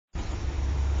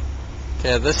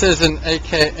Okay, this is an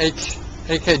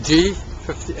AKG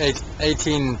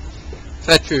 5818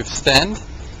 flat roof stand.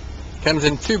 Comes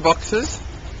in two boxes.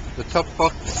 The top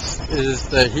box is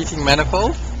the heating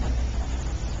manifold,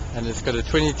 and it's got a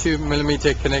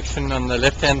 22mm connection on the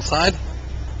left hand side,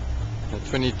 a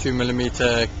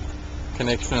 22mm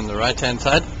connection on the right hand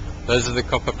side. Those are the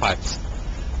copper pipes.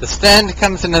 The stand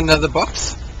comes in another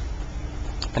box,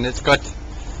 and it's got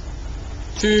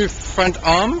two front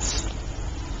arms,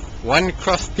 one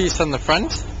cross piece on the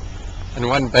front and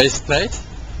one base plate.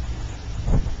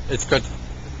 It's got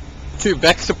two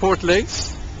back support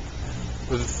legs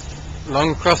with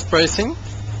long cross bracing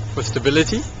for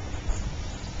stability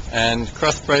and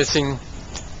cross bracing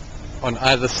on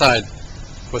either side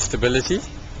for stability.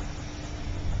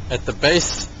 At the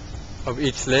base of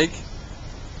each leg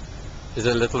is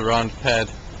a little round pad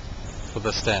for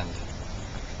the stand.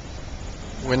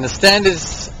 When the stand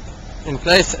is in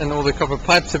place and all the copper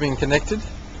pipes have been connected,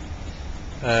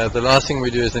 the last thing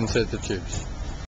we do is insert the tubes.